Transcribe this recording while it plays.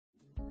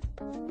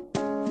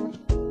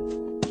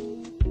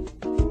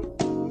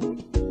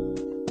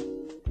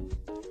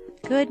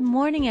Good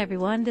morning,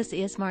 everyone. This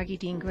is Margie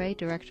Dean Gray,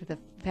 Director of the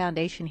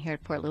Foundation here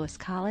at Fort Lewis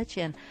College,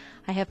 and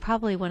I have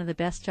probably one of the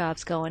best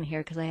jobs going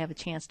here because I have a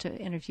chance to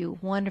interview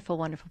wonderful,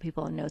 wonderful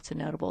people on Notes and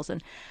Notables,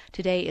 and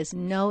today is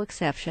no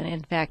exception.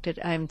 In fact,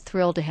 I'm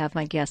thrilled to have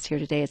my guest here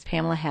today. It's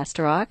Pamela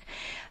Hasterok.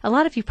 A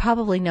lot of you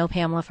probably know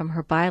Pamela from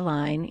her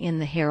byline in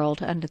the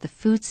Herald under the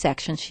food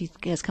section. She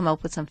has come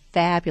up with some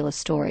fabulous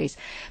stories.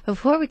 But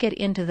before we get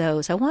into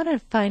those, I want to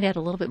find out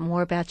a little bit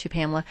more about you,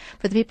 Pamela,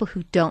 for the people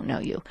who don't know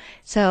you.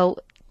 So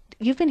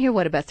you've been here,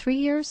 about 3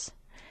 years?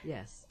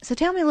 Yes. So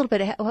tell me a little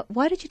bit,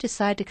 why did you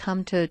decide to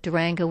come to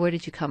Durango? Where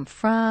did you come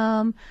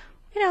from?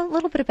 A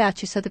little bit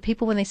about you so that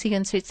people, when they see you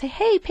on the street, say,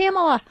 hey,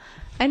 Pamela,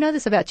 I know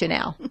this about you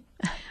now.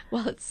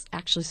 Well, it's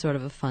actually sort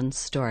of a fun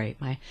story.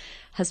 My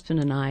husband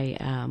and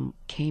I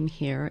came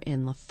here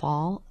in the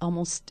fall,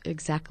 almost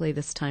exactly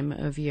this time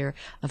of year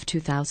of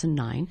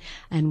 2009,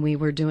 and we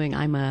were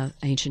I'm an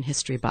ancient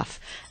history buff,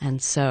 and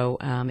so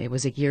it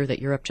was a year that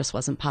Europe just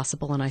wasn't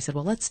possible, and I said,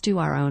 well, let's do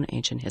our own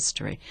ancient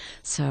history.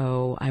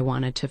 So I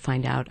wanted to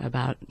find out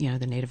about,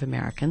 the Native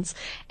Americans,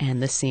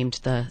 and this seemed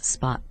the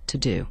spot to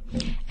do.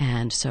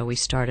 And so we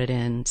started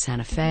in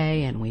Santa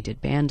Fe, and we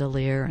did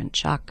Bandelier and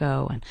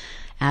Chaco and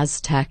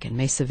Aztec and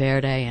Mesa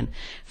Verde, and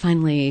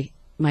finally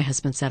my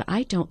husband said,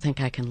 I don't think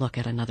I can look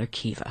at another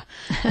Kiva.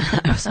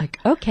 I was like,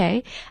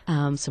 okay.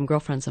 Some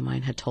girlfriends of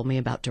mine had told me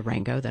about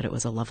Durango, that it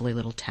was a lovely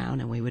little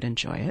town and we would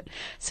enjoy it.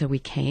 So we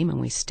came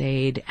and we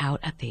stayed out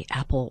at the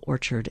Apple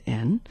Orchard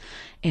Inn,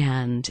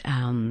 and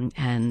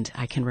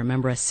I can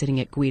remember us sitting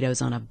at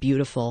Guido's on a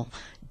beautiful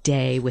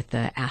day with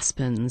the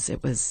aspens.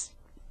 It was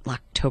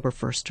October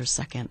 1st or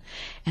 2nd,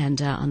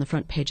 and on the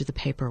front page of the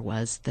paper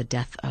was the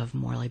death of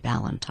Morley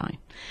Ballantyne,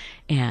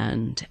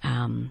 and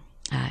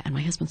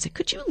my husband said,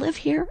 could you live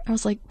here? I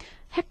was like,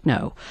 heck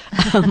no.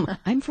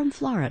 I'm from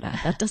Florida.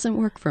 That doesn't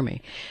work for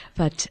me.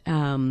 But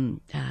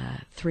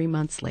 3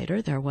 months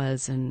later, there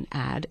was an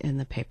ad in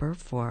the paper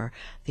for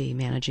the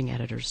managing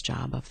editor's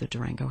job of the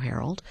Durango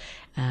Herald,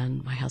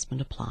 and my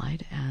husband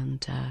applied,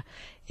 and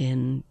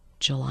in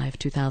July of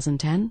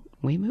 2010,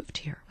 we moved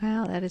here.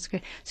 Wow, that is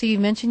great. So you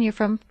mentioned you're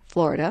from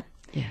Florida.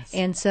 Yes.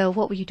 And so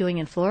what were you doing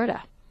in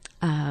Florida?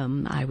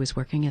 I was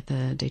working at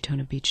the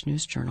Daytona Beach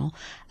News Journal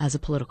as a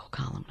political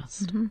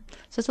columnist. Mm-hmm.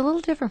 So it's a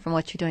little different from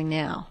what you're doing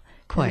now.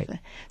 Quite.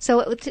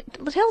 So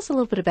tell us a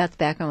little bit about the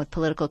background with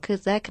political,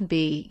 because that can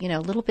be, a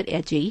little bit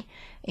edgy,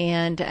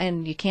 and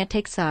you can't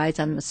take sides,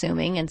 I'm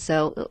assuming. And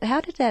so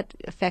how did that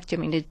affect you?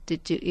 I mean,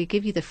 did it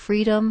give you the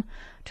freedom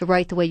to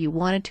write the way you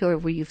wanted to, or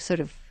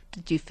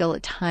did you feel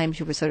at times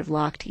you were sort of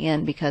locked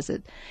in because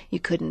you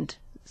couldn't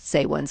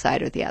say one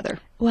side or the other?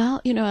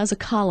 Well, as a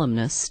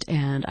columnist,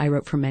 and I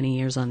wrote for many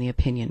years on the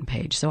opinion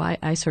page, so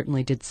I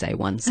certainly did say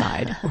one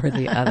side or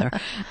the other.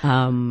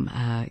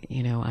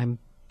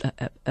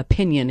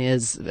 Opinion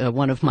is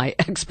one of my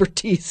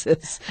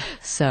expertises.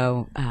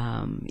 So,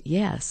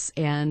 yes,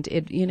 and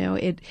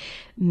it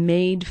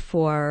made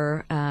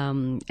for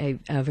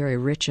a very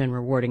rich and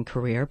rewarding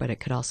career, but it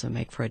could also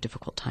make for a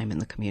difficult time in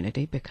the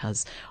community,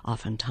 because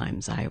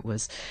oftentimes I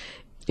was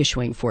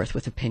issuing forth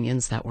with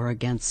opinions that were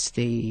against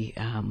the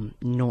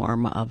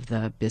norm of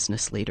the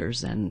business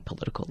leaders and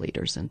political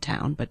leaders in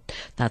town. But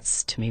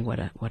that's, to me, what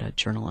a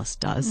journalist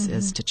does, mm-hmm.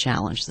 is to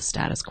challenge the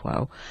status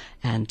quo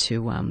and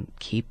to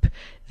keep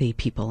the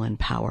people in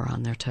power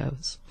on their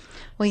toes.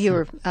 Well,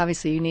 you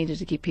needed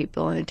to keep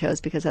people on their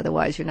toes, because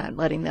otherwise you're not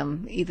letting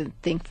them even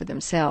think for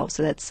themselves.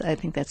 So I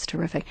think that's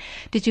terrific.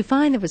 Did you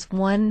find there was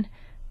one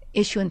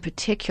issue in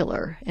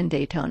particular in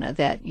Daytona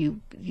that you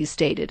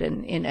stated,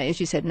 and as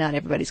you said, not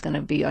everybody's going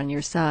to be on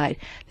your side,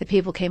 that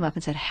people came up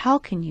and said, how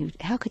could you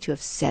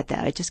have said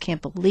that? I just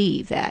can't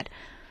believe that.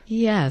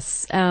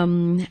 Yes.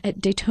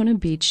 Daytona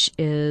Beach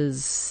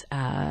is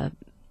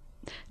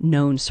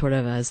known sort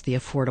of as the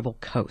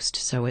affordable coast,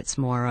 so it's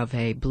more of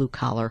a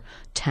blue-collar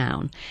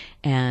town,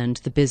 and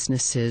the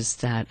businesses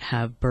that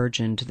have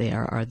burgeoned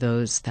there are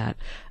those that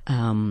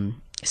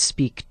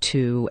speak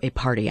to a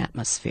party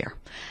atmosphere.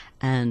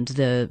 And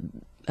the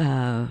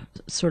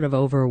sort of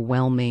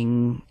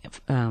overwhelming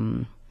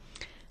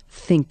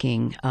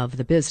thinking of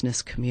the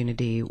business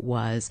community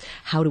was,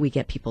 how do we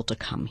get people to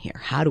come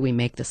here? How do we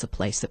make this a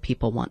place that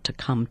people want to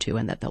come to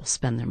and that they'll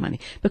spend their money?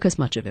 Because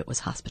much of it was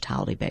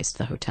hospitality-based,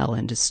 the hotel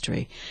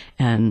industry,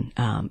 and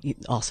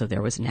also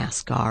there was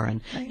NASCAR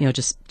and, right.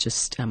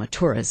 just a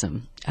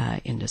tourism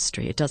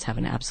industry. It does have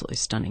an absolutely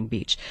stunning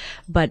beach.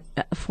 But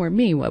for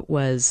me, what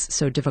was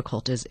so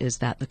difficult is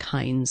that the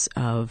kinds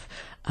of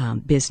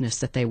business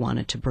that they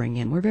wanted to bring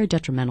in were very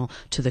detrimental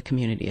to the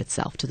community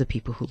itself, to the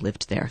people who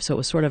lived there. So it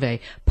was sort of a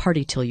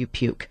party till you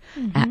puke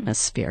mm-hmm.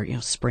 atmosphere,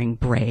 spring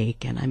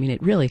break. And I mean,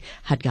 it really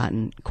had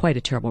gotten quite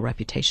a terrible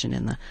reputation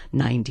in the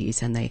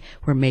 90s, and they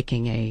were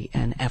making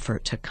an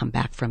effort to come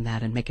back from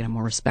that and make it a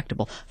more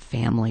respectable,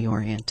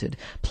 family-oriented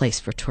place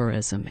for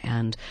tourism.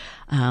 And,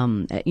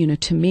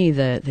 to me,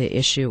 the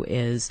issue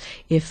is,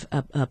 if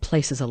a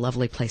place is a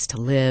lovely place to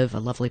live, a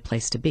lovely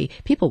place to be,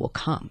 people will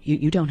come.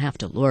 You don't have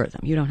to lure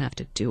them. You don't have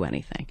to can't do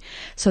anything.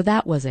 So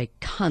that was a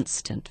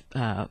constant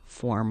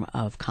form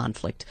of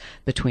conflict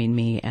between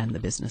me and the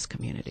business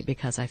community,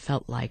 because I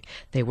felt like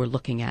they were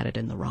looking at it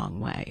in the wrong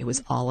way. It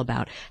was all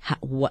about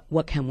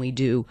what can we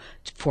do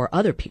for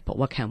other people?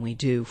 What can we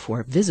do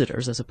for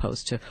visitors, as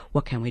opposed to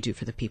what can we do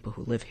for the people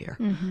who live here?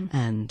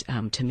 And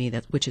to me,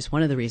 which is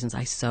one of the reasons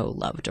I so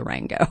love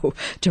Durango.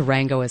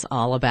 Durango is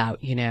all about,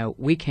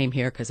 we came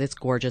here because it's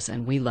gorgeous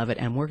and we love it,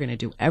 and we're going to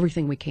do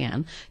everything we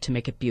can to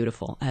make it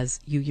beautiful, as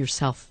you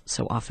yourself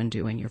so often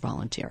do in your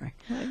volunteering.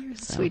 Well, you're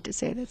sweet to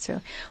say that,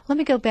 so. Let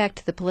me go back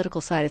to the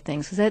political side of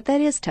things, because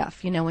that is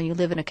tough, when you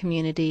live in a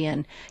community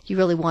and you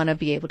really want to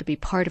be able to be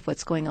part of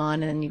what's going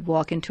on, and then you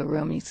walk into a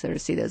room and you sort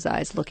of see those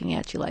eyes looking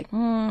at you like,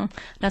 not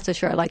so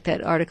sure I like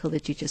that article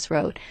that you just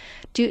wrote.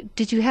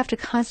 Did you have to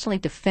constantly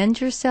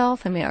defend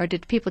yourself? I mean, or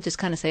did people just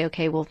kind of say,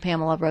 okay, well,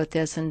 Pamela wrote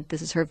this and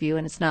this is her view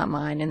and it's not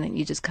mine, and then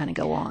you just kind of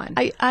go on?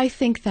 I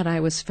think that I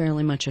was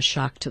fairly much a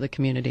shock to the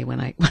community when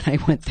I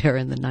went there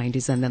in the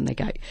 90s, and then they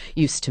got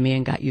used to me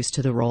and got used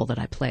to the role that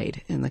I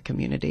played in the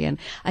community. And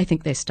I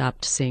think they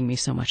stopped seeing me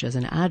so much as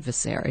an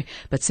adversary,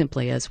 but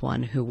simply as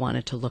one who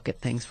wanted to look at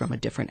things from a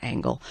different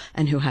angle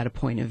and who had a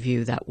point of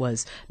view that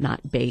was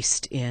not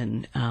based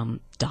in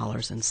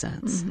dollars and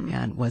cents,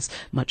 and was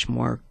much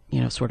more,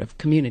 sort of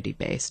community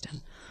based.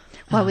 And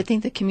well, I would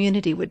think the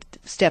community would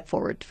step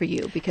forward for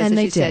you, because,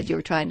 as you said, you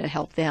were trying to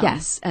help them.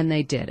 Yes, and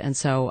they did. And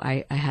so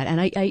I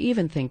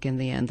even think in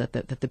the end that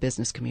the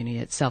business community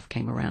itself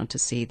came around to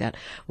see that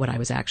what I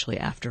was actually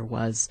after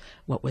was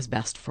what was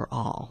best for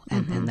all,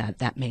 and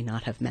that may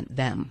not have meant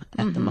them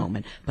at the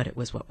moment, but it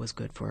was what was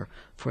good for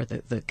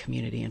the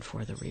community and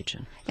for the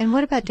region. And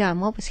what about Don?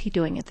 What was he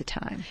doing at the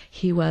time?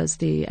 He was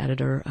the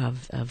editor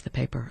of the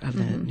paper, of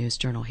the News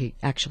Journal. He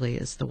actually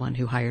is the one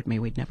who hired me.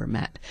 We'd never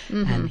met,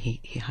 and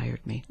he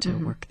hired me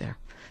to work there.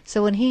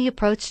 So when he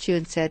approached you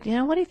and said,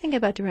 what do you think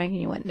about Durango?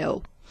 And you went,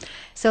 no.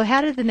 So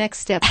how did the next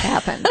step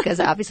happen? Because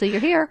obviously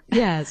you're here.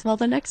 Yes. Well,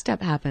 the next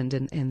step happened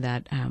in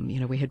that,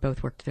 we had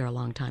both worked there a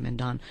long time, and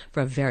Don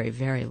for a very,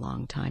 very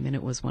long time. And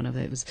it was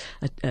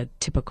a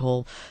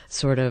typical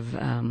sort of,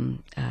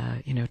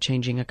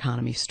 changing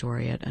economy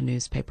story at a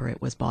newspaper.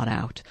 It was bought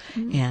out.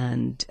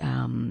 And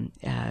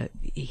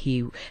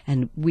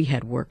we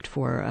had worked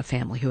for a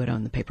family who had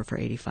owned the paper for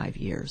 85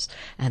 years.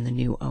 And the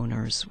new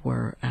owners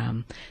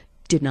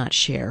did not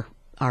share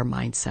our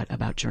mindset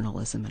about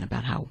journalism and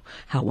about how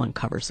one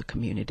covers a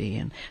community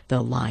and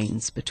the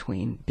lines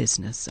between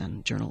business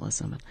and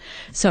journalism.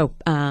 So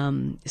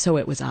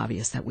it was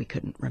obvious that we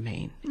couldn't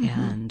remain.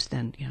 And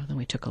then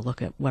we took a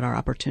look at what our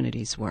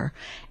opportunities were,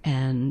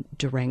 and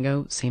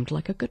Durango seemed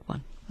like a good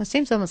one. Well, it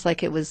seems almost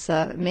like it was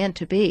meant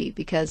to be,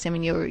 because, you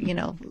were, you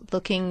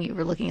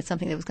were looking at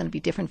something that was going to be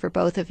different for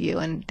both of you,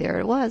 and there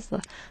it was,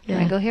 the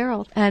Durango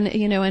Herald. And,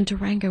 and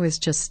Durango is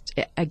just,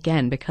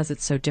 again, because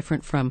it's so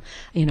different from,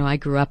 I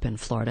grew up in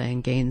Florida,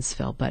 in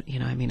Gainesville, but,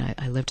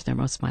 I lived there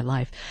most of my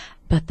life.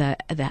 But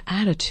the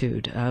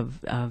attitude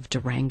of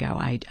Durango,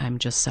 I'm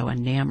just so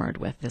enamored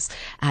with this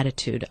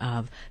attitude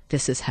of,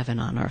 this is heaven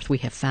on earth. We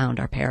have found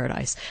our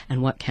paradise,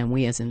 and what can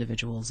we as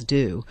individuals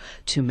do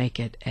to make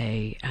it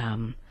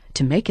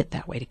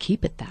that way, to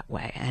keep it that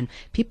way. And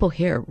people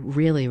here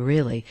really,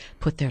 really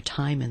put their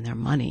time and their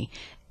money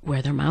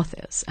where their mouth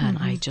is, and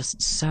I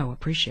just so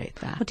appreciate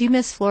that. Well, do you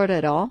miss Florida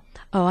at all?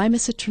 Oh, I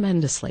miss it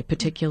tremendously,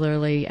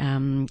 particularly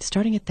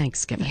starting at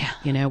Thanksgiving.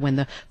 When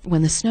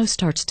the snow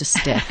starts to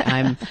stick,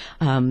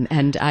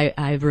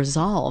 I've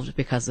resolved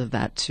because of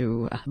that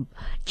to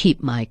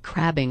keep my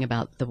crabbing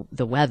about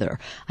the weather.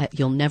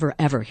 You'll never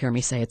ever hear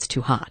me say it's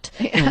too hot.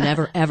 You'll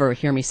never ever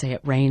hear me say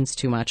it rains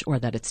too much or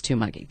that it's too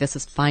muggy. This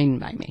is fine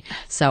by me.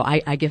 So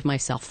I give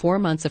myself 4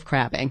 months of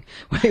crabbing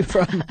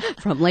from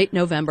late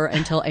November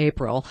until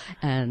April.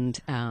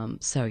 And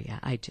so, yeah,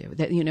 I do.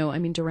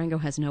 Durango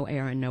has no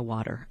air and no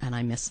water, and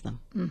I miss them.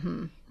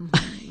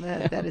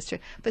 That is true.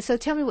 But so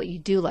tell me what you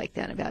do like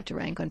then about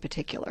Durango in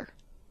particular.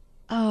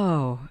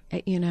 Oh,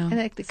 And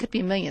it could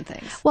be a million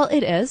things. Well,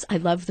 it is. I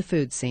love the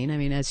food scene.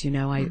 As you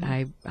know,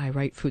 I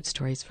write food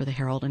stories for the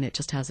Herald, and it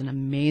just has an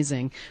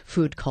amazing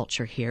food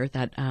culture here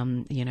that,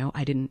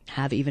 I didn't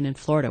have even in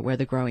Florida, where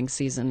the growing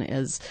season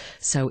is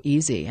so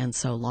easy and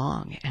so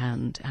long.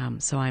 And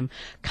so I'm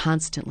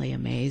constantly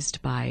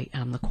amazed by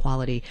the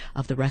quality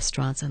of the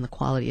restaurants and the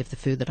quality of the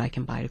food that I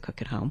can buy to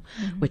cook at home,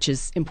 which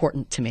is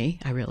important to me.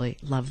 I really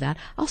love that.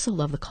 I also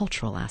love the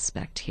cultural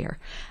aspect here.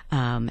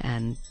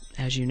 And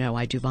as you know,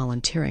 I do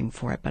volunteering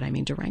for it, but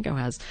Durango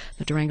has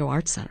the Durango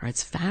Arts Center.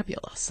 It's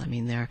fabulous.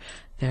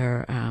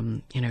 There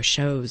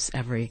shows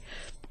every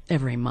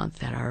month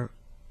that are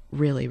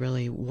really,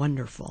 really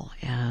wonderful.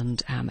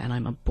 And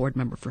I'm a board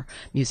member for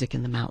Music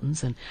in the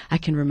Mountains. And I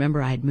can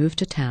remember I had moved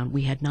to town.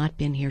 We had not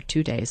been here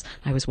 2 days.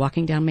 I was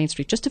walking down Main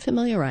Street just to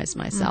familiarize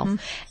myself.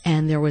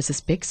 And there was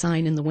this big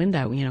sign in the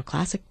window,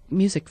 classic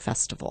music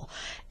festival.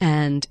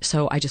 And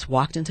so I just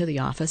walked into the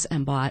office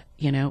and bought,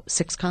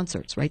 6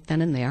 concerts right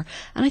then and there.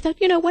 And I thought,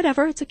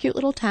 whatever, it's a cute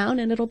little town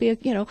and it'll be,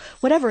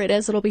 whatever it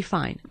is, it'll be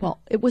fine. Well,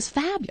 it was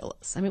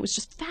fabulous. I mean, it was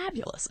just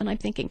fabulous. And I'm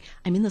thinking,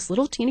 I'm in this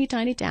little teeny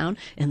tiny town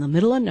in the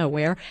middle of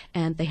nowhere,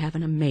 and they have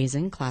an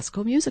amazing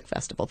classical music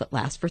festival that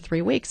lasts for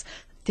 3 weeks.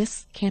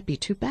 This can't be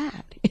too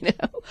bad,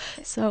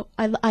 So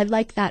I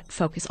like that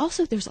focus.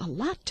 Also, there's a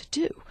lot to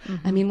do.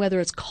 Mm-hmm. I mean,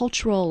 whether it's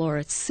cultural or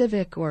it's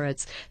civic or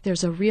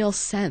there's a real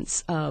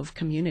sense of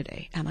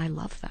community, and I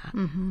love that.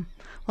 Mm-hmm.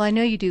 Well, I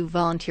know you do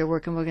volunteer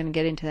work, and we're going to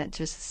get into that in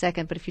just a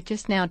second. But if you're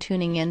just now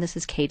tuning in, this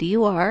is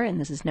KDUR, and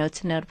this is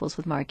Notes and Notables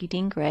with Margie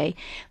Dean Gray.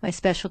 My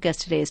special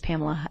guest today is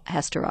Pamela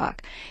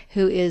Hasterok,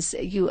 who is,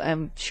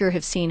 I'm sure,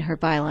 have seen her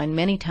byline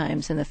many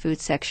times in the food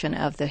section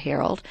of the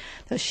Herald.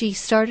 Though she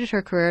started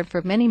her career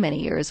for many,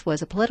 many years,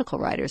 was a political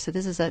writer. So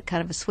this is a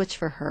kind of a switch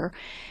for her.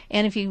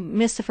 And if you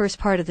missed the first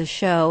part of the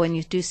show and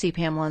you do see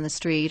Pamela on the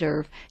street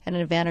or at an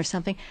event or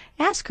something,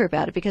 ask her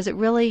about it, because it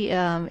really,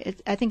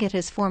 I think it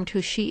has formed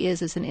who she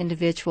is as an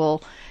individual,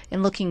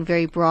 and looking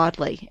very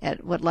broadly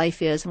at what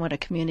life is and what a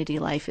community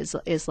life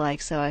is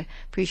like. So I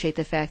appreciate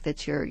the fact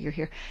that you're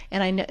here.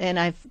 And I know, and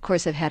I've of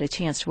course have had a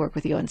chance to work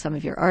with you on some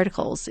of your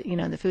articles,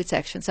 in the food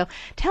section. So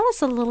tell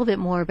us a little bit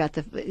more about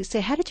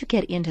how did you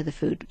get into the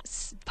food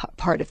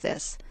part of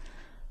this?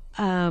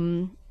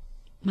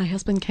 My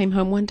husband came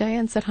home one day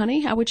and said,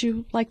 "Honey, how would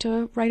you like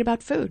to write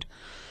about food?"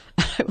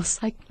 I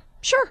was like,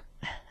 "Sure."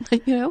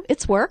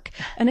 It's work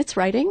and it's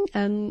writing,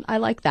 and I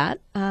like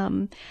that.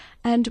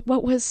 And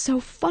what was so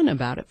fun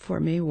about it for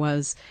me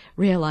was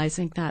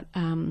realizing that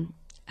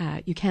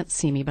you can't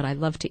see me, but I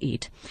love to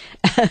eat.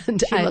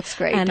 And she looks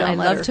great. And I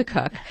love to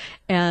cook.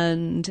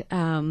 And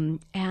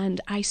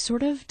I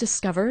sort of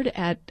discovered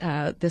at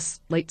this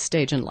late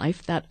stage in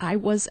life that I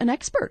was an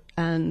expert.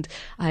 And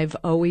I've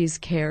always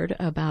cared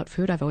about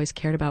food. I've always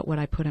cared about what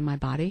I put in my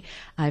body.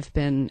 I've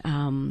been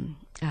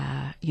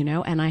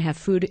and I have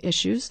food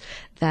issues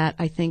that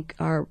I think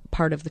are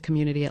part of the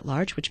community at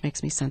large, which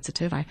makes me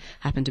sensitive. I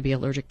happen to be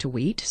allergic to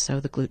wheat, so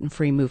the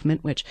gluten-free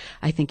movement, which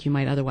I think you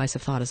might otherwise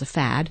have thought as a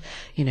fad,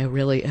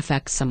 really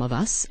affects some of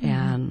us.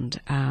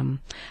 Mm-hmm.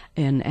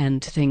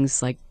 And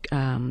things like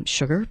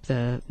sugar,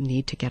 the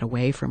need to get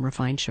away from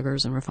refined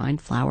sugars and refined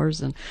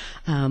flours, and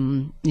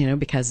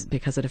because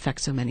it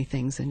affects so many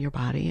things in your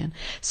body. And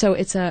so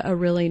it's a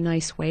really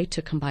nice way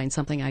to combine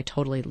something I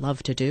totally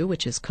love to do,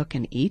 which is cook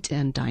and eat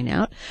and dine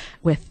out,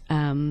 with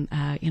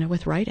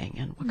with writing.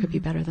 And what could be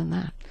better than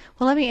that?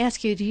 Well, let me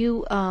ask you, do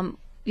you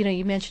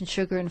you mentioned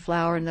sugar and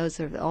flour, and those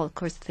are all, of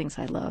course, the things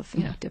I love.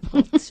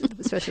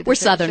 Especially we're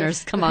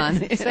Southerners. Come on,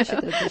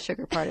 especially the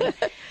sugar part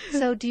of it.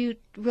 So, do you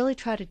really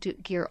try to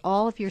gear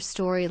all of your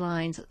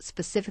storylines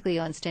specifically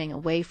on staying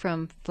away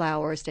from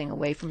flour, staying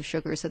away from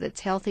sugar, so that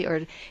it's healthy,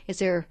 or is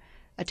there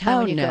a time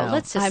when you go,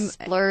 let's just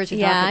splurge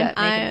and talk about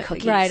making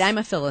cookies? Right, I'm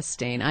a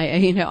Philistine.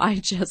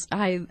 Because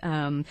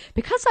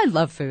I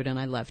love food and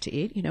I love to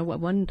eat.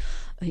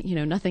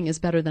 Nothing is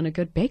better than a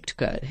good baked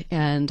good.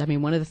 And I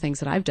mean, one of the things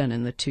that I've done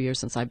in the 2 years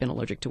since I've been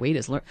allergic to wheat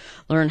is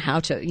learn how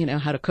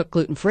to cook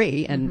gluten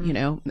free, and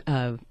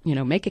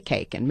mm-hmm. Make a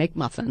cake and make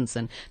muffins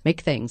and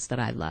make things that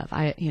I love.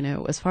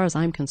 As far as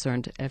I'm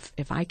concerned,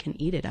 if I can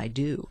eat it, I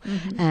do.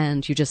 Mm-hmm.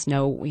 And you just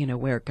know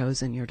where it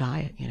goes in your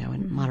diet, in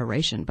mm-hmm.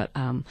 moderation. But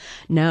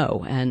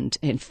no. And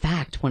in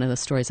fact, one of the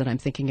stories that I'm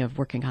thinking of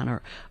working on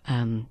are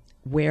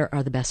where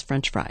are the best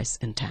French fries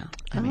in town?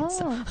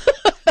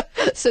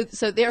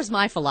 So there's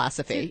my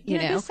philosophy.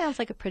 This sounds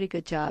like a pretty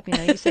good job.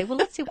 You say, well,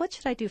 let's see, what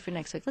should I do for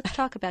next week? Let's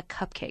talk about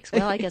cupcakes.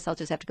 Well, I guess I'll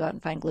just have to go out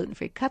and find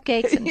gluten-free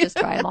cupcakes and just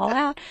try them all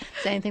out.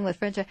 Same thing with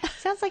French fries.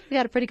 Sounds like we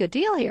got a pretty good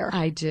deal here.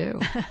 I do.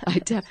 I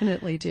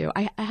definitely do.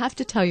 I have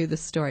to tell you the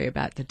story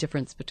about the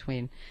difference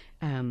between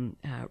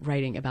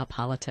writing about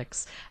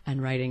politics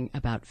and writing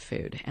about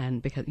food.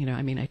 And because,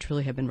 I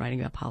truly have been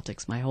writing about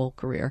politics my whole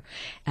career.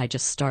 I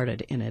just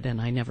started in it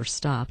and I never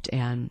stopped.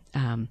 And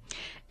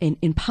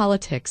in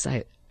politics,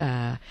 I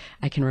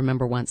can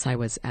remember once I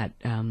was at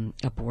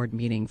a board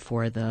meeting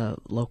for the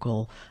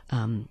local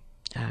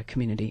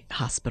community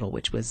hospital,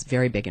 which was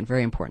very big and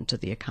very important to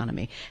the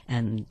economy.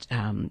 And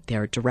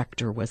their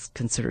director was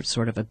considered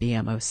sort of a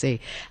BMOC.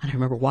 And I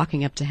remember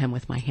walking up to him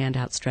with my hand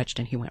outstretched,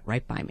 and he went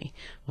right by me.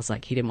 It was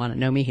like he didn't want to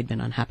know me. He'd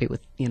been unhappy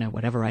with,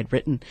 whatever I'd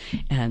written.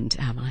 And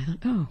I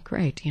thought, oh,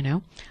 great,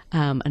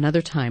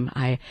 Another time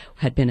I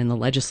had been in the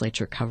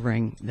legislature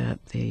covering the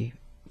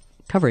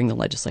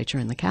legislature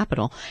in the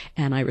Capitol,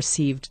 and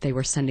they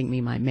were sending me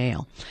my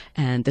mail.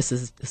 And this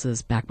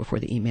is back before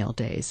the email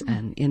days. Mm-hmm.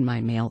 And in my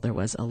mail, there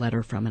was a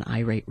letter from an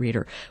irate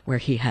reader where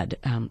he had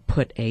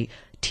put a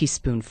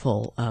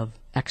teaspoonful of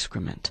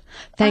excrement.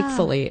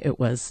 Thankfully, it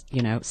was,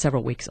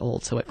 several weeks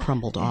old, so it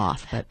crumbled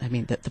off. But I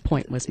mean, the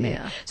point was made.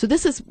 Yeah. So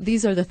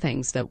these are the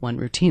things that one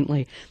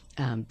routinely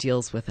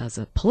deals with as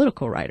a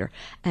political writer.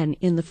 And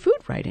in the food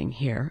writing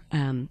here,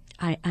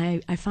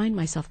 I find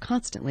myself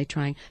constantly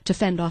trying to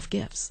fend off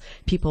gifts.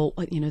 People,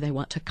 they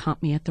want to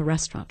comp me at the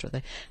restaurant, or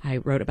I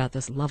wrote about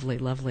this lovely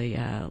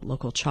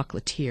local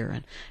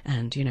chocolatier,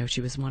 and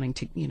she was wanting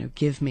to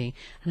give me,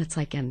 and it's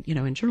like, and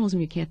in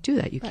journalism you can't do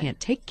that. You can't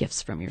take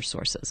gifts from your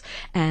sources.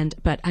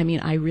 But I mean,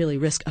 I really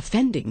risk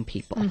offending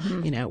people.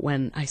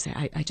 When I say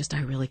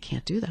I really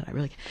can't do that. I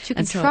really can't. But you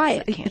can try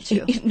it, can't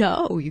you?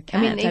 No, you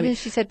can't. I mean, even if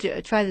she said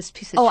try this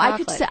piece of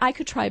chocolate. I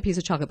could try a piece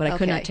of chocolate, but I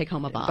could not take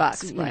home a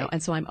box. Right.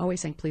 And so I'm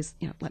always saying, please,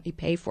 let me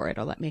pay for it,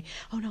 or let me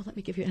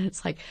give you. And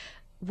it's like,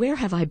 where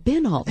have I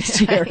been all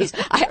these years?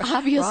 I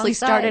obviously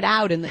started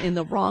out in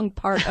the wrong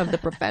part of the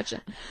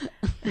profession.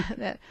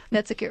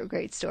 That's a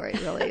great story.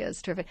 It really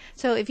is terrific.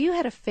 So if you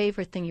had a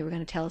favorite thing you were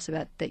going to tell us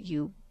about that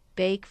you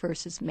bake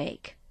versus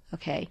make,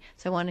 okay?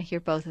 So I want to hear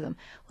both of them.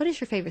 What is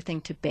your favorite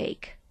thing to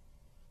bake?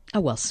 Oh,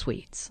 well,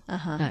 sweets.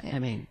 I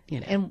mean,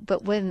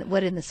 But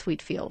what in the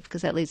sweet field?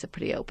 Because that leaves it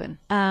pretty open.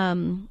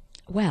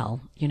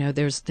 Well,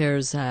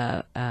 there's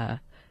a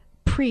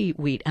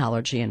pre-wheat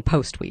allergy and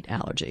post-wheat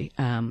allergy.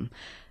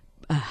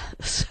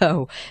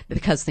 So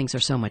because things are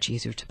so much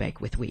easier to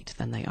bake with wheat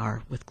than they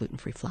are with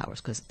gluten-free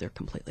flours, because they're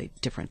completely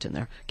different in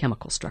their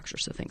chemical structure,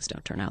 so things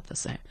don't turn out the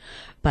same.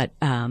 But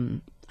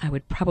I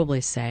would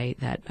probably say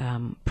that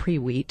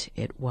pre-wheat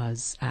it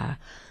was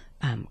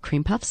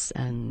cream puffs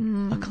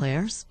and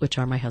eclairs, which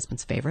are my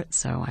husband's favorite.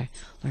 So I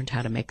learned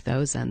how to make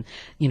those, and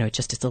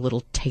it's a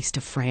little taste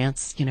of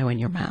France, in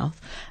your mouth.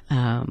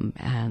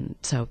 And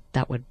so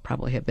that would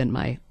probably have been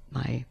my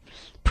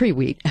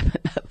pre-wheat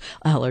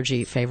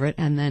allergy favorite.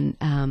 And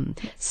then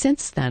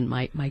since then,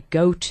 my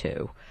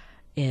go-to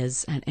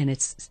is, and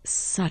it's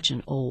such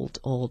an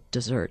old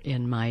dessert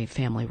in my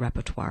family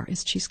repertoire,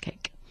 is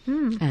cheesecake.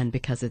 And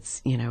because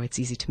it's it's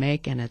easy to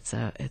make, and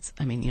there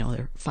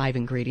are 5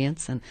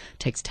 ingredients, and it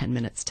takes 10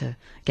 minutes to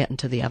get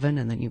into the oven,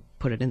 and then you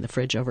put it in the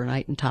fridge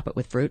overnight and top it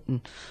with fruit,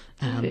 and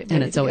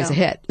it's always a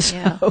hit. So.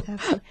 Yeah,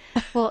 absolutely.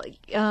 Well,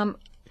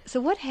 so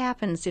what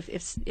happens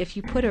if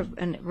you put a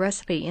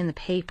recipe in the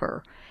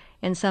paper,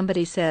 and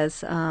somebody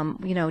says,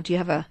 do you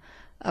have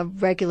a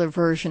regular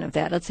version of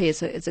that? Let's say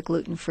it's a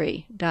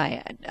gluten-free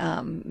diet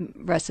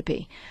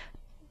recipe.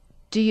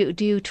 Do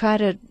you try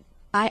to?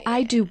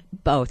 I do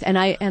both, and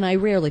I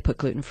rarely put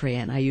gluten-free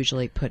in. I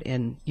usually put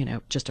in,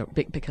 just a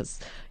big, because,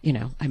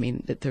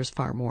 there's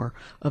far more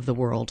of the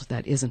world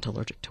that isn't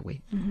allergic to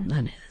wheat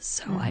than is.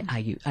 So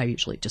I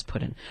usually just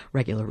put in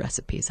regular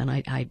recipes, and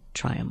I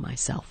try them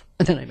myself.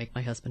 And then I make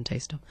my husband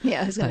taste them.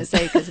 Yeah, I was going to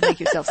say, because you make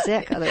yourself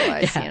sick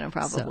otherwise,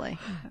 probably.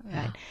 So,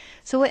 right.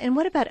 So,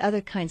 what about other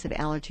kinds of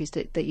allergies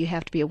that you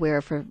have to be aware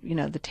of for,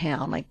 the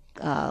town, like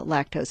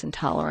lactose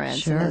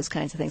intolerance and those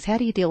kinds of things? How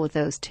do you deal with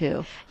those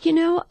too?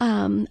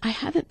 I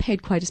haven't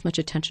paid quite as much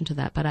attention to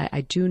that, but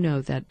I do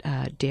know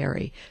that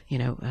dairy,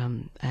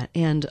 and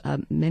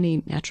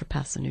many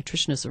naturopaths and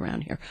nutritionists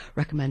around here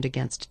recommend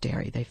against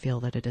dairy. They feel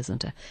that it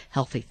isn't a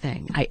healthy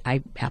thing.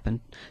 I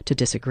happen to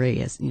disagree,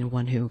 as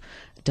one who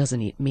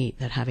doesn't eat meat,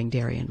 that having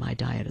dairy in my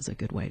diet is a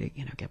good way to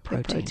get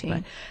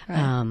protein. But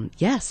right.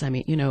 yes,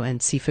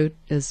 and seafood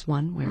is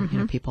one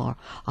where people are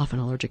often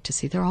allergic to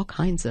sea. There are all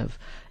kinds of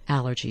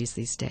allergies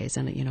these days,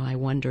 and I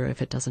wonder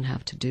if it doesn't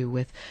have to do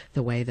with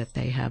the way that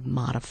they have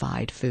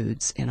modified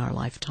foods in our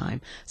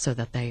lifetime so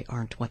that they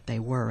aren't what they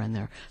were, and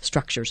their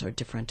structures are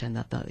different, and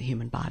that the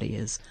human body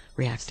is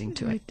reacting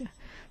to it.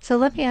 So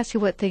let me ask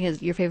you, what thing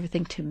is your favorite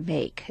thing to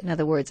make? In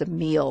other words, a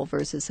meal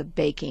versus a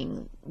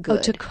baking good.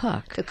 Oh, to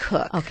cook. To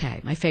cook.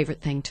 Okay, my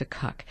favorite thing to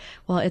cook.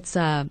 Well, it's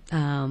to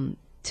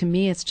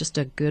me, it's just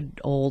a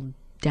good old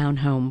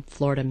down-home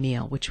Florida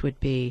meal, which would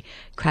be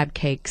crab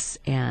cakes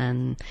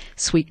and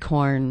sweet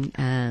corn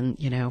and,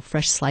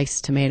 fresh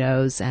sliced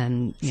tomatoes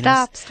and,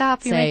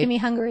 Stop, you're making me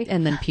hungry.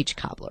 And then peach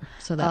cobbler.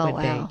 So that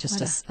would be just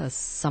a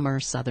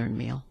summer Southern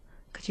meal.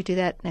 Could you do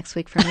that next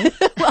week for me?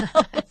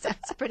 Well,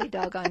 that's pretty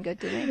doggone good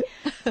to me.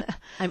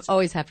 I'm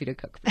always happy to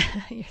cook.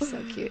 You're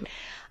so cute.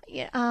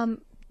 Yeah,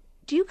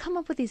 do you come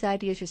up with these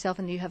ideas yourself,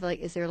 and do you have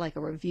is there a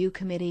review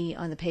committee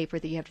on the paper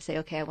that you have to say,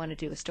 okay, I want to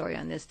do a story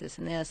on this, this,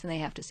 and this, and they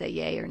have to say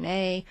yay or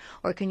nay,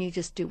 or can you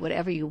just do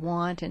whatever you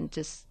want and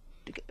just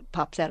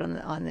pops out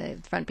on the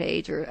front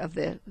page or of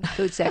the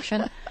food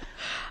section?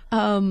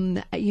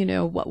 One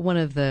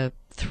of the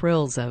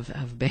thrills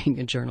of being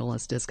a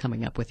journalist is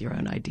coming up with your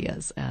own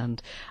ideas,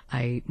 and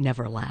I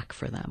never lack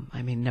for them.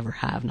 Never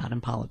have, not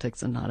in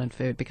politics and not in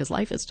food, because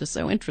life is just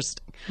so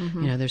interesting.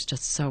 There's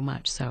just so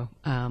much. So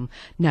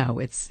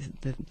no,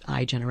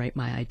 I generate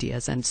my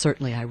ideas, and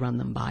certainly I run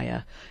them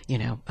by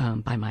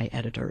by my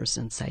editors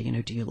and say,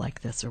 do you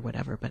like this or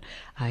whatever. But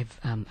I've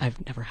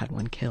never had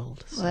one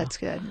killed. So. Well, that's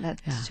good.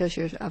 That shows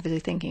you're obviously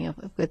thinking of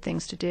good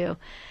things to do.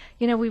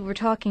 We were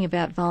talking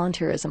about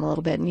volunteerism a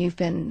little bit, and you've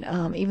been,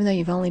 even though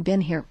you've only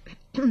been here,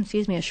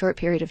 excuse me, a short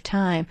period of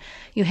time,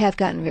 you have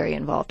gotten very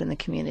involved in the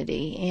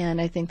community, and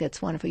I think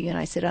that's wonderful. You and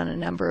I sit on a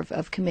number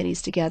of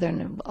committees together,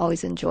 and I've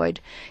always enjoyed,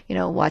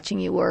 watching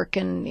you work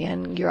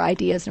and your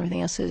ideas and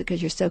everything else,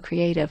 because you're so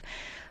creative.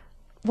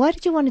 why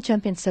did you want to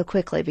jump in so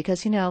quickly?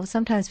 Because,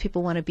 sometimes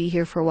people want to be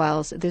here for a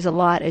while. So there's a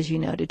lot, as you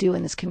know, to do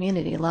in this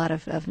community, a lot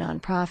of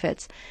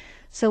nonprofits.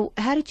 So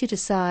how did you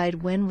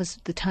decide when was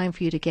the time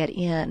for you to get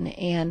in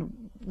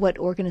and what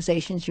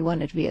organizations you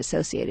wanted to be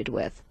associated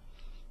with?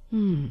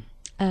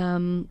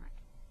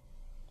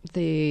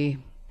 The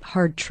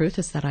hard truth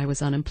is that I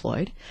was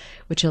unemployed,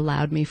 which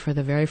allowed me for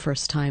the very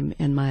first time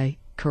in my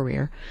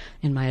career,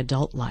 in my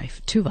adult life,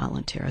 to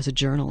volunteer as a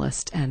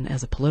journalist and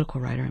as a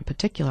political writer in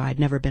particular. I'd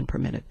never been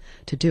permitted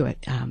to do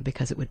it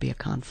because it would be a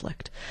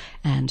conflict.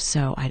 And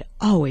so I'd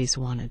always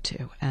wanted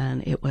to.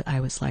 And I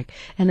was like,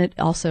 and it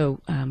also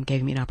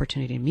gave me an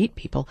opportunity to meet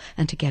people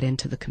and to get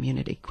into the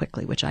community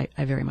quickly, which I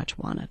very much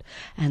wanted.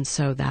 And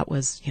so that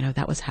was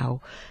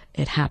how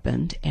it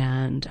happened.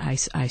 And I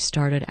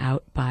started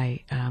out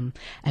by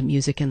at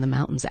Music in the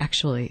Mountains.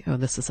 Actually,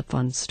 this is a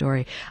fun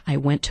story. I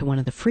went to one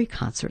of the free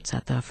concerts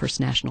at the First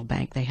National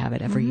Bank. They have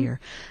it every year.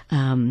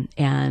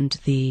 And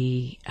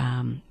the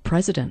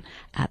president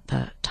at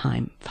the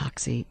time,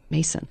 Foxy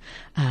Mason,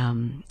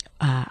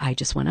 I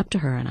just went up to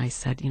her and I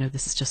said,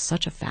 this is just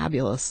such a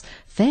fabulous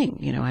thing.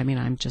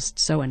 I'm just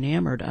so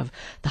enamored of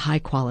the high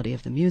quality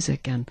of the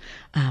music. And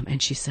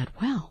she said,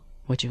 well,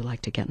 would you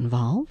like to get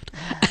involved?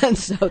 And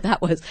so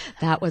that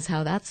was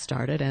how that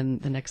started.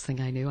 And the next thing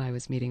I knew, I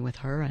was meeting with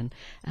her and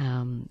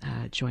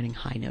joining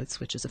High Notes,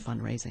 which is a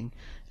fundraising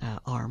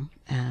arm.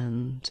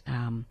 And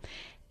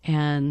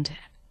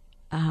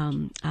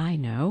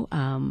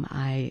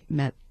I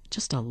met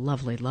just a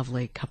lovely,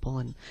 lovely couple,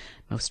 and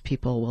most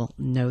people will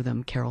know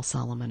them, Carol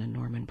Solomon and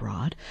Norman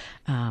Broad,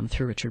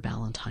 through Richard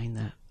Ballantyne,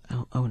 the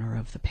owner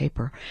of the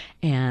paper.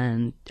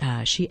 And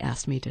she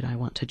asked me, did I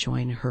want to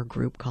join her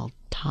group called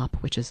TOP,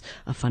 which is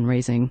a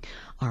fundraising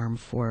arm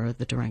for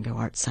the Durango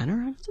Arts Center.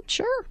 And I said,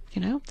 sure,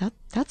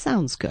 that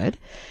sounds good.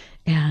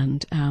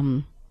 And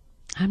I'm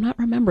not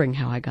remembering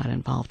how I got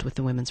involved with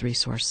the Women's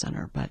Resource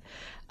Center, but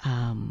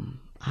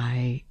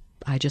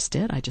I just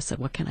did. I just said,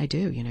 what can I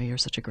do? You're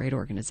such a great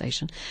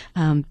organization.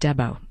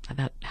 Debo,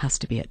 that has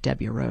to be it, Deb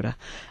Yorota.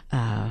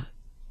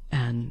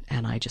 And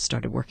I just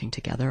started working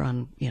together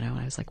on,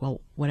 I was like,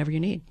 well, whatever you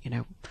need,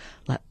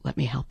 let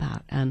me help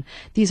out. And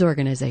these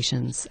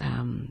organizations,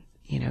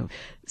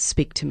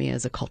 speak to me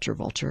as a culture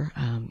vulture,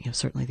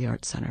 certainly the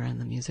Arts Center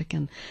and the music,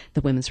 and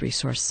the Women's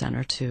Resource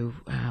Center to,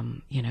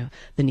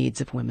 the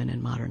needs of women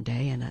in modern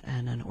day, and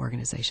an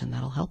organization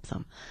that'll help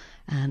them.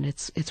 And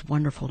it's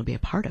wonderful to be a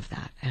part of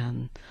that.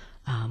 And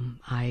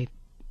I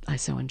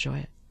so enjoy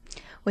it.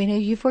 Well,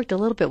 you've worked a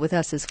little bit with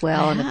us as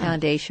well in the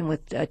foundation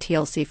with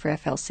TLC for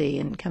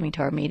FLC and coming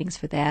to our meetings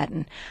for that.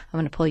 And I'm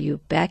going to pull you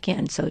back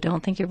in, so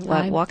don't think you're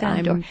walking out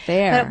the door.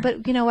 There.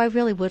 But I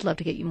really would love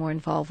to get you more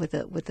involved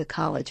with the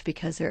college,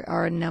 because there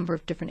are a number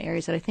of different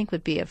areas that I think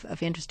would be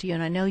of interest to you.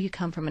 And I know you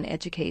come from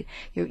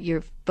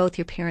both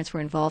your parents were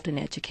involved in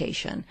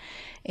education,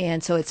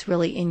 and so it's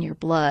really in your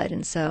blood.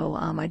 And so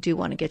I do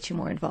want to get you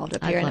more involved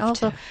up here. I'd and love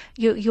also,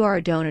 to. you are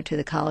a donor to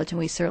the college, and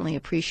we certainly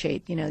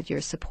appreciate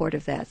your support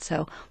of that.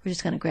 So we're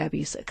just going to grab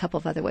you a couple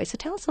of other ways. So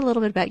tell us a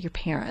little bit about your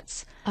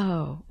parents.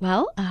 Oh,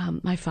 well,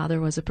 my father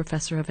was a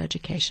professor of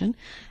education,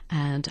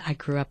 and I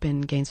grew up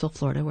in Gainesville,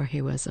 Florida, where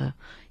he was a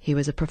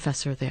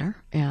professor there.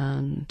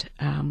 And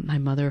my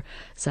mother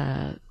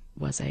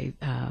was a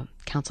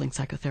counseling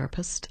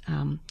psychotherapist,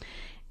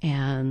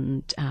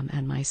 and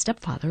my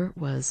stepfather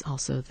was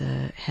also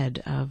the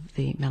head of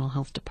the mental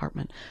health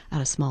department at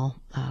a small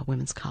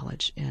women's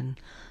college in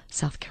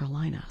South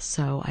Carolina.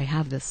 So I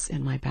have this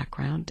in my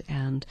background,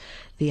 and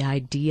the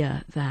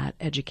idea that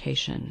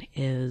education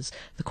is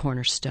the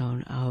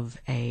cornerstone of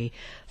a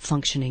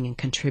functioning and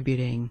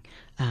contributing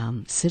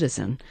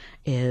citizen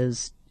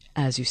is,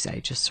 as you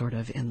say, just sort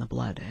of in the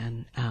blood.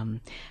 And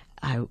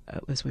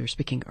as we were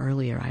speaking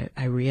earlier,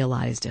 I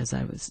realized as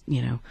I was,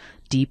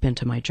 deep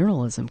into my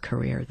journalism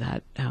career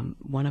that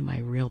one of my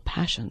real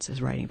passions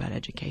is writing about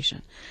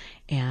education.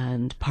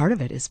 And part of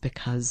it is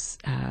because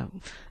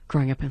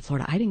growing up in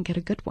Florida, I didn't get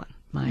a good one.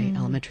 My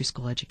elementary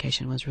school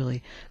education was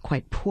really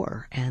quite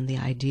poor. And the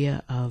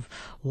idea of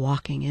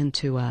walking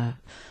into a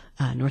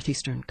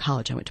Northeastern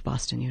college, I went to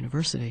Boston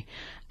University,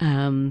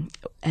 and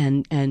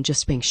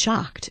just being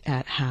shocked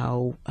at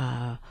how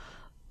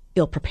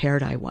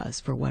ill-prepared I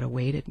was for what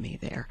awaited me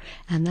there.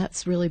 And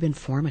that's really been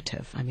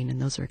formative. And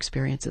those are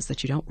experiences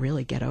that you don't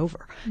really get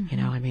over.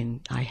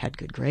 I had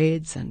good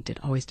grades and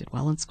always did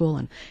well in school,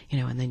 and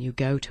and then you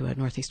go to a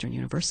Northeastern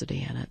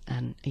University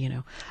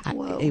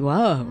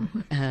Whoa.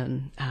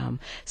 And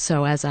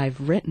so as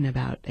I've written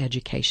about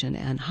education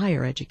and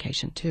higher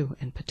education too,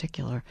 in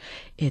particular,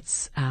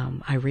 it's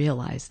I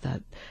realize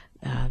that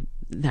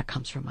that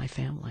comes from my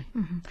family.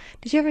 Mm-hmm.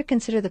 Did you ever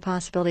consider the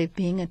possibility of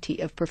being a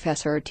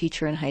professor or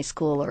teacher in high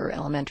school or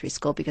elementary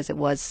school, because it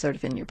was sort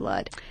of in your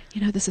blood?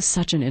 This is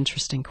such an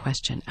interesting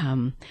question.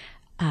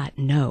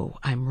 No,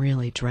 I'm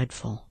really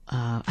dreadful.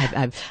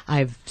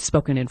 I've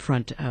spoken in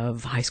front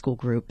of high school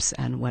groups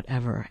and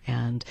whatever,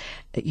 and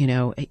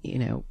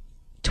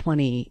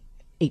 20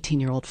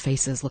 18-year-old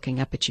faces looking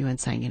up at you and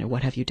saying,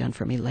 what have you done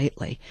for me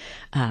lately?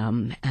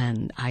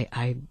 And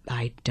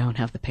I don't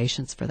have the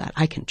patience for that.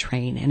 I can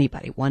train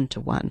anybody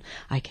one-to-one.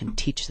 I can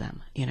teach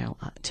them,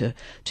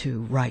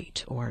 to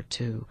write or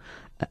to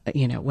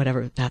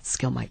whatever that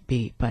skill might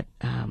be, but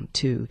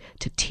to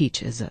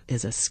teach is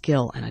a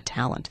skill and a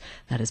talent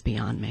that is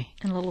beyond me.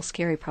 And a little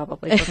scary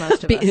probably for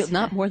most of us.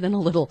 Not more than a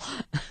little.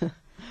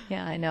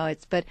 Yeah, I know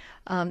but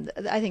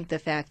I think the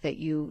fact that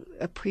you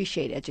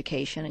appreciate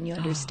education and you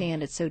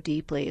understand it so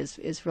deeply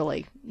is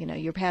really,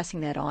 you're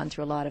passing that on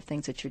through a lot of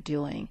things that you're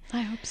doing.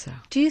 I hope so.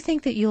 Do you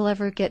think that you'll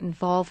ever get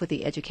involved with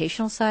the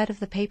educational side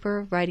of the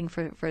paper, writing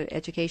for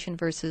education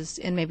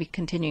and maybe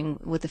continuing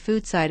with the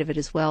food side of it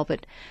as well,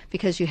 but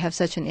because you have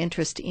such an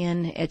interest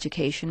in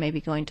education,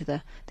 maybe going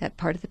to that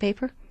part of the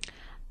paper?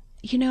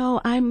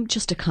 I'm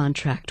just a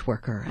contract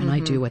worker, and I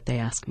do what they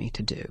ask me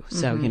to do.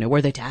 So,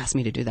 were they to ask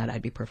me to do that,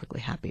 I'd be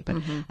perfectly happy. But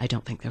I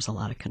don't think there's a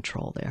lot of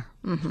control there.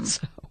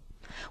 So.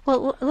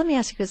 Well, let me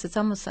ask you, because it's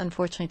almost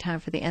unfortunately time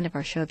for the end of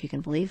our show, if you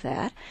can believe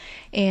that.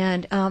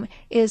 And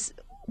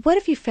what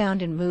have you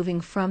found in moving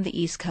from the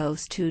East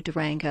Coast to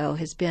Durango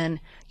has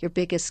been your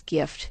biggest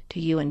gift to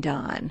you and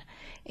Don?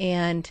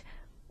 And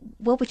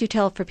what would you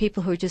tell for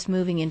people who are just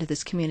moving into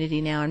this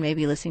community now and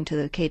maybe listening to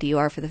the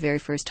KDUR for the very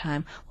first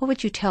time? What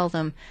would you tell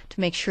them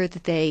to make sure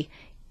that they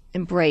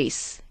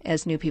embrace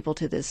as new people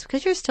to this?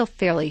 Because you're still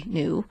fairly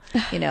new,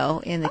 in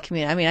the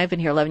community. I mean, I've been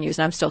here 11 years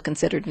and I'm still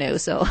considered new,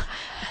 so.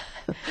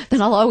 Then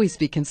I'll always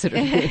be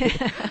considered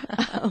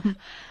new.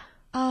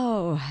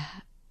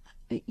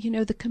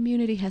 The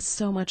community has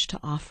so much to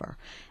offer.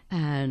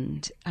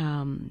 And,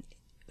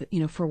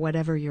 for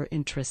whatever your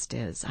interest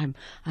is.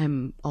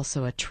 I'm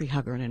also a tree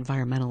hugger and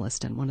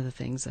environmentalist, and one of the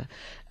things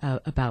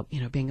about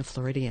being a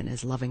Floridian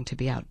is loving to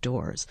be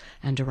outdoors,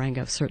 and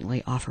Durango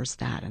certainly offers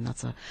that. And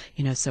that's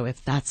so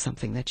if that's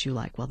something that you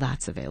like, well,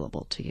 that's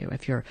available to you.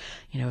 If you're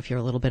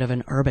a little bit of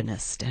an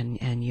urbanist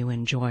and you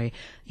enjoy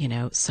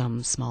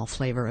some small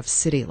flavor of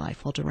city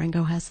life, well,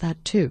 Durango has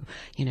that too.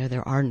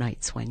 There are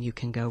nights when you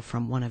can go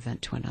from one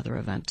event to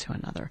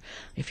another.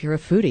 If you're a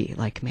foodie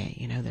like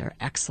me, there are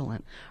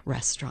excellent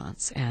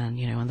restaurants. And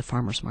the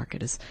farmers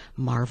market is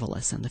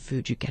marvelous, and the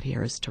food you get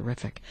here is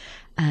terrific.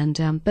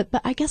 And but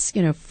I guess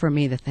for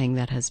me the thing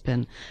that has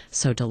been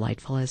so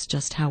delightful is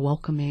just how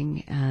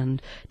welcoming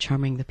and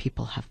charming the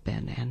people have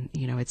been. And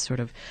it's sort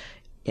of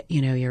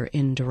you're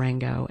in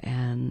Durango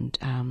and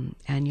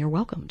you're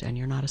welcomed and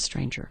you're not a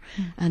stranger.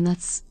 And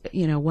that's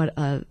what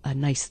a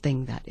nice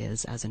thing that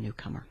is as a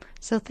newcomer.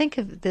 So think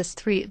of this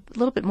a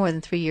little bit more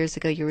than 3 years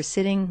ago. You were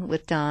sitting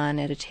with Don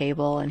at a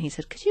table, and he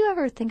said, "Could you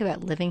ever think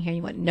about living here?" And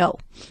you went, "No."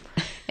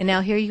 And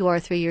now here you are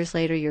 3 years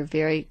later. You're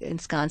very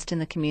ensconced in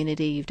the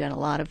community. You've done a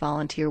lot of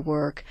volunteer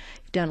work.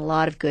 You've done a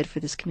lot of good for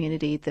this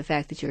community. The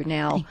fact that you're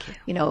now,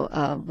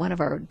 one of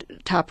our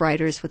top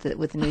writers with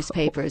the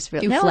newspapers.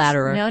 You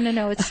flatterer.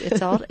 No.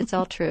 It's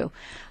all true.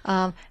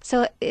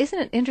 So isn't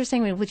it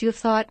interesting? I mean, would you have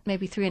thought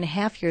maybe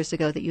 3.5 years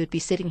ago that you would be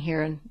sitting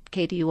here in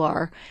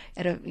KDUR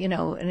at in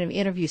an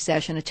interview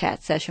session, a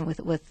chat session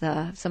with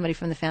somebody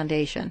from the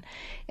foundation,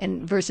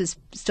 and versus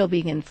still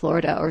being in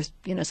Florida or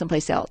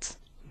someplace else?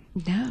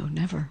 No,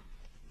 never.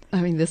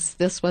 I mean,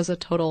 this was a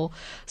total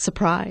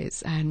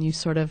surprise, and you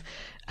sort of,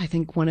 I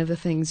think one of the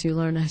things you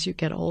learn as you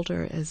get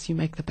older is you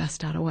make the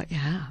best out of what you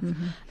have,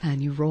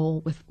 and you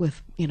roll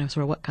with sort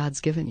of what God's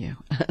given you.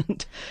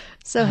 And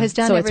so has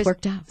Don it's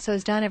worked out. So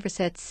has Don ever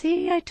said,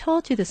 "See, I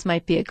told you this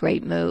might be a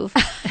great move"?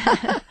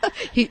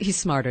 He's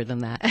smarter than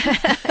that.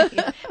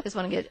 Just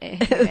want to get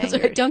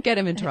angry. Don't get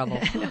him in trouble.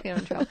 Don't get him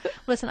in trouble.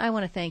 Listen, I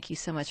want to thank you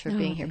so much for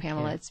being here,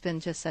 Pamela. You. It's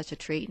been just such a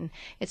treat, and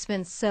it's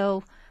been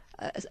so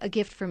a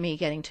gift for me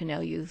getting to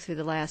know you through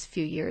the last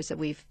few years that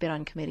we've been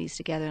on committees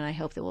together, and I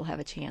hope that we'll have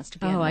a chance to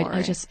be on more.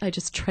 I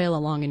just trail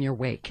along in your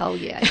wake. Oh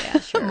yeah,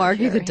 sure.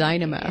 Margie sure. the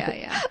Dynamo.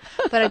 Yeah.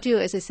 But I do,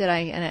 as I said,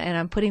 and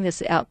I'm putting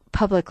this out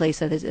publicly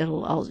so that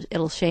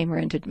it'll shame her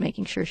into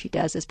making sure she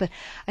does this. But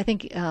I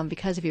think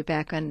because of your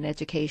background in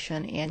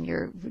education and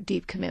your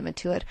deep commitment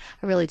to it,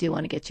 I really do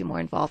want to get you more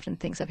involved in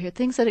things up here,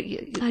 things that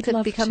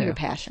could become your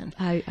passion.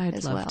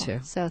 I'd love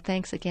to. So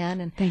thanks again,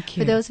 and thank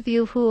you. For those of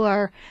you who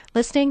are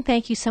listening,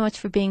 thank you so much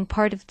for being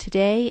part of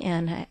today.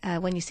 And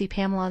when you see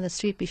Pamela on the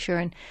street, be sure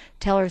and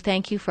tell her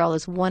thank you for all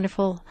those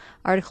wonderful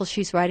articles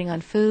she's writing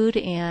on food,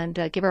 and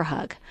give her a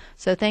hug.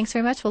 So thanks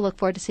very much. We'll look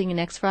forward to seeing you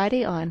next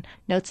Friday on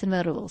Notes and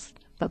Motables.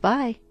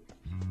 Bye-bye.